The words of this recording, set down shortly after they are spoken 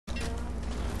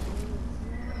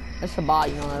It's a bot,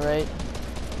 you know that, right?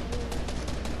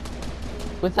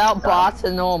 Without bots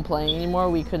and no one playing anymore,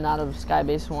 we could not have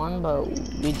Skybase won, but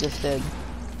we just did.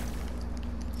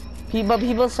 But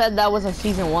people said that was a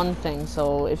season 1 thing,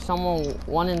 so if someone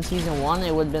won in season 1,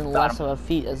 it would have been less of a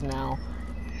feat as now.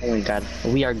 Oh my god,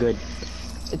 we are good.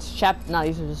 It's no,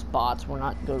 these are just bots. We're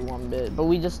not good one bit, but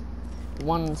we just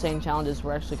won insane challenges.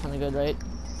 We're actually kind of good, right?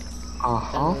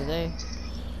 At the end of the day.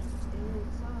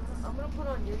 I'm gonna put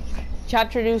on your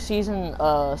Chapter 2, season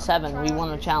 7, we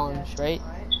won a challenge, right?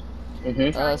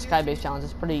 Skybase challenge.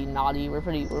 It's pretty naughty. We're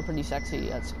pretty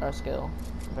sexy at our skill.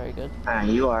 Very good.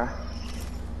 You are.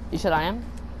 You said I am?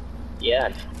 Yeah,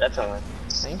 that's alright.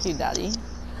 Thank you, daddy.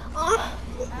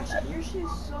 Actually, your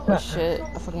shit's so. Oh shit,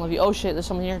 I fucking love you. Oh shit, there's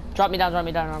someone here. Drop me down, drop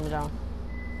me down, drop me down.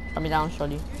 Drop me down,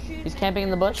 shorty. He's camping in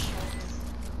the bush.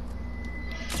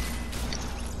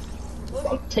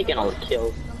 I'm taking all the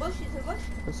kills.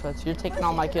 So you're taking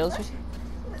all my kills? Here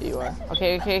you are.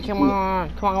 Okay, come on.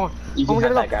 You Oh, we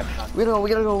can gotta have go. that We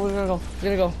gotta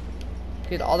go.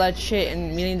 Get all that shit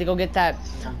and we need to go get that,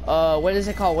 what is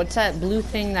it called? What's that blue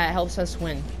thing that helps us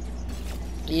win?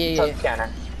 Yeah. Scanner.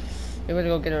 We're gonna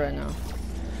go get it right now.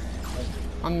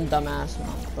 I'm a dumbass, I'm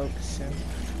not focusing.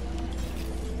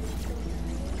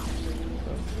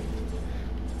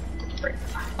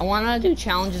 I wanna do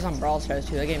challenges on Brawl Stars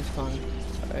too, that game's fun.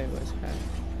 Sorry, what's that?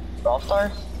 Brawl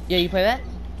Stars? Yeah, you play that?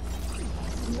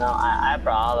 No, I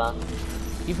brought them.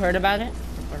 You've heard about it?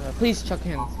 Please chuck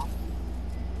him.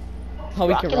 Oh,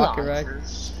 we can rock it, right?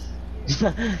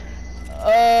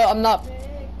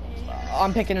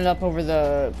 I'm picking it up over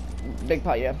the big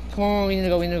pot, yeah. Come on, we need to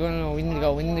go to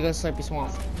Slurpy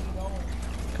Swamp.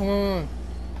 Come on.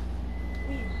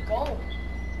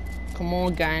 Come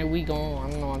on, guy, we go. I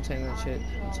don't know why I'm saying that shit.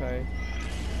 I'm sorry.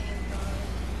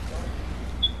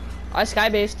 I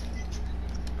skybased.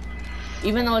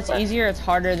 Even though it's easier, it's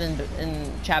harder than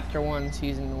in Chapter 1,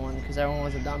 Season 1, because everyone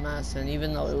was a dumbass, and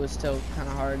even though it was still kind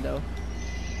of hard, though.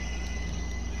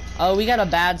 Oh, we got a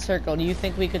bad circle. Do you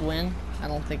think we could win? I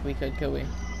don't think we could we?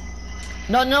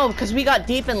 No, because we got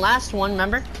deep in last one,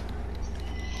 remember?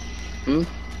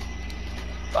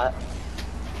 What?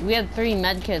 We had 3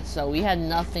 medkits, so we had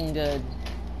nothing good.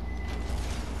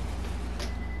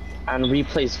 And we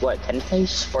placed what, 10th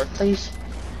place? 4th place?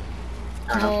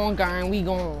 Come on, guy, we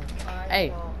going.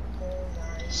 Hey.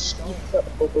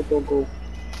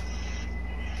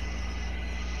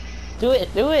 Go. Do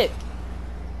it.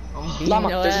 Llama,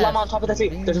 there's a llama on top of the tree.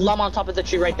 There's a llama on top of the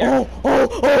tree right there.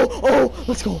 Oh.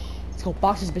 Let's go.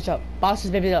 Box this bitch up. Box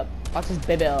this baby up.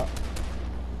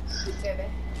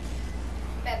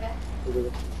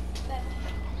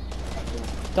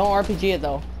 Don't RPG it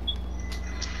though.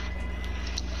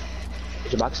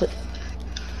 Did you box it?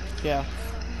 Yeah.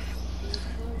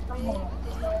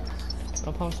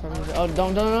 No pumps for me. Oh,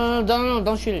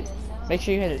 don't shoot it. Make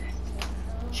sure you hit it.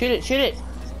 Shoot it. Shoot it.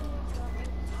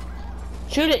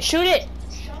 Shut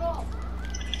up.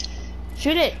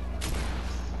 Shoot it.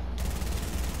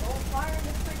 Don't fire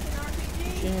the freaking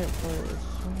RPG.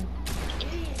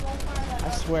 Please, don't fire that.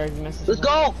 I swear, if you mess this Let's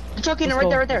go! The truck in right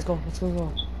there. Let's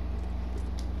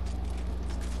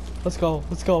go.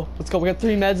 We got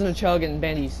 3 meds and a chug and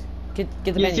bandies. Get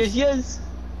the bandies. Yes.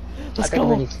 Let's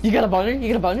go. You got a boner?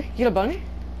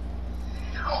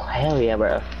 Oh, hell yeah,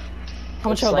 bro. How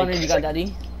much of a boner you got,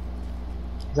 daddy?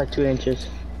 It's like 2 inches.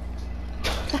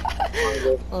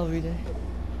 Oh, every day.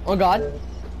 Oh god.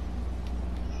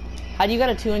 How do you got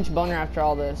a 2-inch boner after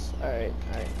all this? Alright.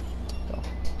 Go.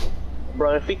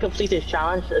 Bro, if we complete this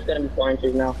challenge, it's gonna be 4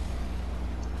 inches now.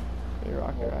 Your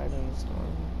rocket ride in the storm.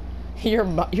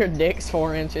 Your dick's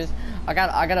 4 inches. I got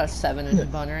a 7-inch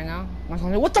boner right now.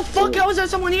 What the fuck? How is there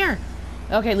someone here?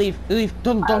 Okay, leave.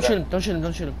 Don't shoot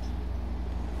him.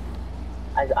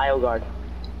 As IO guard.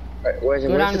 Alright, where's it?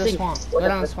 Go down to the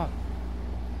swamp.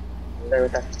 There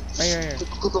with that. Right here.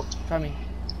 Go. Try me.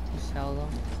 Just hell though.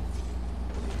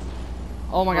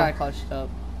 Oh my god, I clutched up.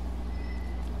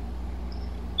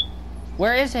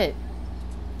 Where is it?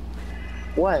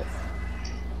 What?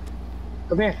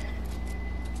 Come here.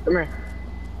 Why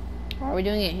are we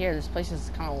doing it here? This place is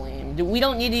kind of lame. We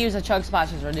don't need to use a chug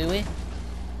splashes, do we?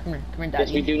 Come here, daddy.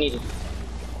 Yes, we do need it.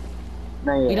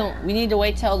 No, yeah. We need to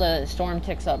wait till the storm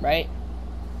ticks up, right?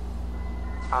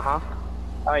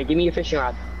 Alright, give me your fishing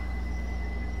rod.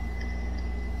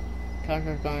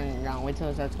 Clock's going down. Wait till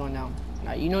it starts going down.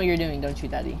 Now, you know what you're doing, don't you,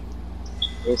 daddy?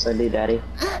 Yes, I do, daddy.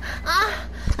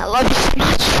 I love you so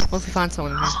much. Once we find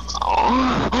someone here.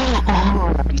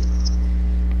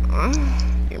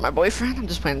 You're my boyfriend? I'm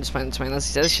just playing.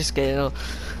 Let's just get it.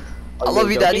 I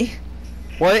love you, daddy.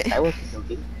 What? I wasn't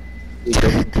joking.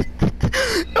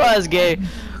 Oh, that's gay.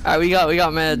 Alright, we got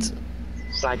meds.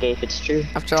 It's not gay if it's true.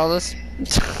 After all this.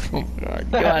 Oh my god,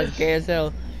 you guys gay as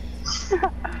hell.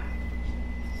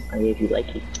 I gave you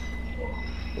like it.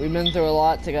 We've been through a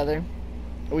lot together.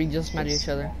 We just met each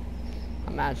other.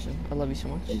 Imagine. I love you so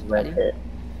much. It's Buddy. worth it.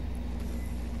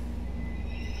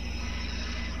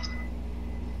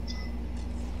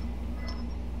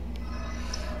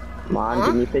 Come on,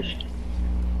 give me fish.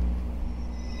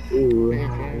 Ooh,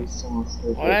 Okay. so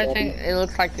Well, I think it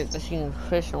looks like the machine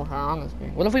fish on this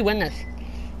thing. What if we win this?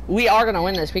 We are gonna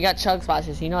win this. We got chug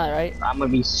splashes. You know that, right? I'm gonna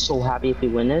be so happy if we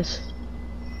win this.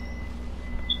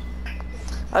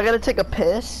 I gotta take a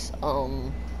piss.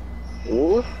 Ooh.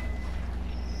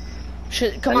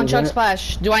 Come on, chug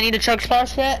splash. Do I need a chug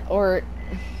splash yet, or?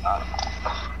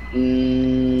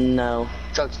 No.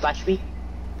 Chug splash me.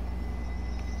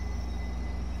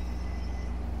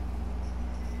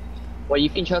 Well, you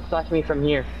can chug splash me from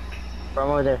here, from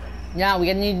over there. Yeah,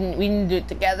 we need to do it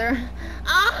together.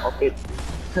 Ah! Okay.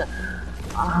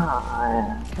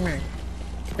 Ah. Come here.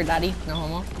 For daddy, no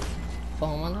homo. Full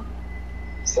homo though.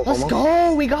 So Let's almost.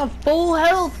 go! We got full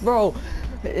health, bro!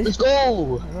 Let's go!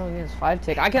 Oh, yes, 5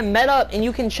 tick. I can med up and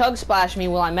you can chug splash me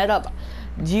while I med up.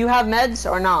 Do you have meds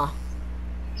or nah?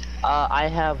 I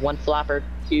have 1 flapper,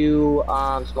 2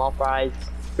 small fries,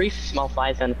 3 small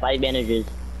fries, and 5 bandages.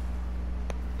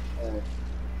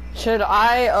 Should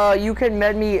I, you can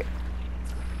med me.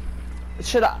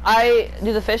 Should I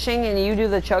do the fishing and you do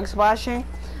the chug splashing?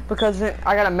 Because then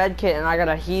I got a med kit and I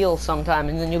gotta heal sometime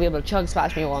and then you'll be able to chug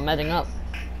splash me while I'm medding up.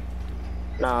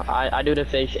 No, I do the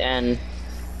fish and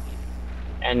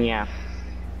yeah.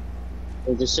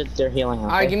 We'll just sit there healing. Okay?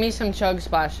 Alright, give me some chug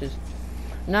splashes.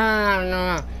 No.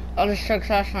 I'll just chug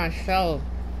splash myself.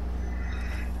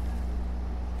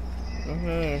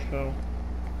 So.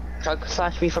 Chug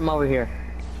slash me from over here.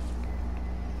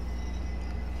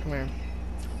 Come here.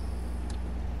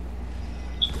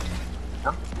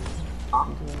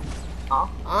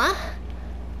 Huh?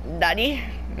 Daddy?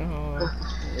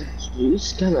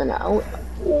 Juice coming out.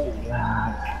 Oh,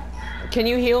 yeah. Can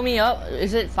you heal me up?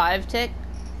 Is it 5 tick?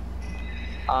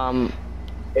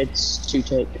 It's 2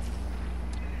 tick.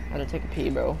 I gotta take a pee,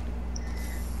 bro.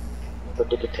 Go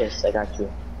take a piss. I got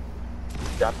you.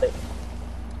 Drop it.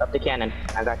 Drop the cannon.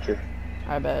 I got you.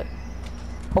 I bet.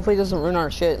 Hopefully it doesn't ruin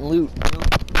our shit and loot.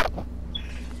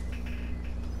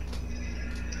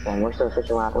 Dang, where's the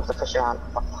fishing rod? Where's the fishing rod?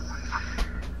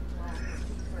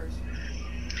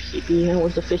 Yeah,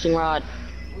 where's the fishing rod?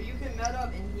 Well, you can med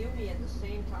up and heal me at the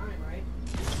same time, right?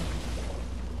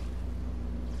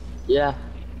 Yeah.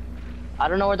 I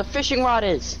don't know where the fishing rod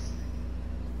is.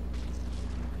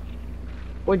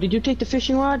 Wait, did you take the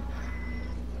fishing rod?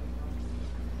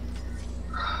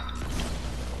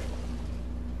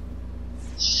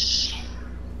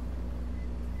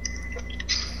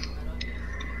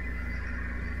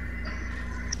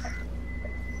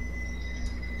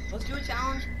 Let's do a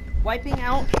challenge. Wiping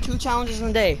out 2 challenges in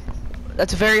a day.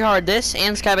 That's very hard. This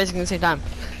and skybasing at the same time.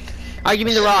 Alright, give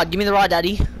me the rod. Give me the rod,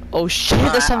 daddy. Oh shit,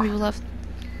 there's 7 people left.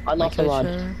 I lost the rod.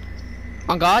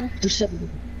 On God? There's 7.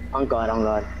 On God, on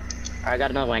God. Alright, I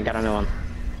got another one,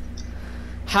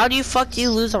 How do you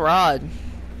lose a rod?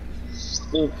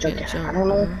 I don't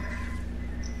know.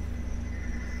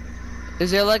 Is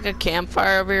there like a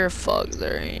campfire over here? Fuck,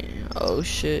 there ain't. Oh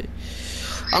shit.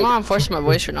 I'm not enforcing my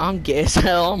voice right now. I'm gay as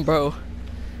hell, bro.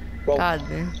 Bro. God,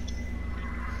 man.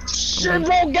 Shit,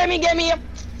 bro, get me.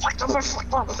 Fucked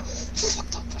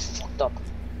up.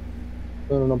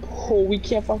 No. Oh, we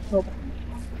can't fuck up.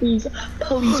 Please. No!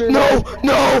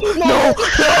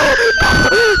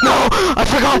 I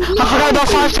forgot about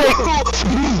 5 tick.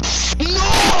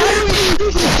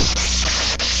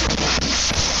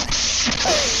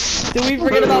 Did we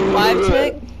forget about 5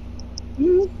 tick?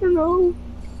 No.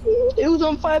 It was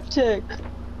on 5 tick.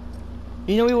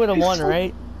 You know we would have won,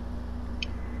 right?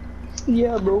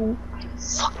 Yeah, bro.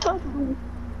 Fucked up, bro.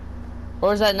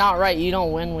 Or is that not right? You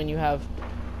don't win when you have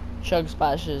chug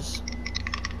splashes.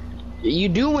 You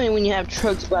do win when you have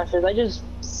chug splashes. I just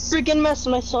freaking messed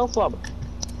myself up.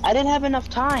 I didn't have enough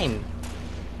time.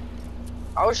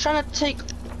 I was trying to take...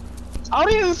 I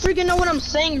don't even freaking know what I'm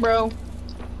saying, bro.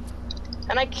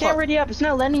 And I can't ready up. It's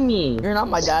not letting me. You're not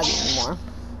my daddy anymore.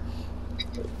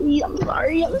 I'm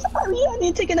sorry. I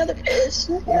need to take another piss.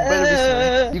 You better be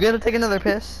sorry. You gotta take another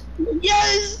piss?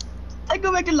 Yes! I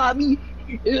go back to lobby.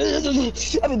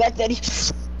 I'll be back, daddy.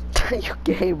 You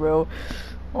gay, bro.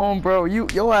 Oh, bro,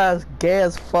 your ass gay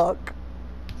as fuck.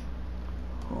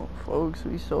 Oh, folks,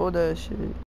 we sold that shit.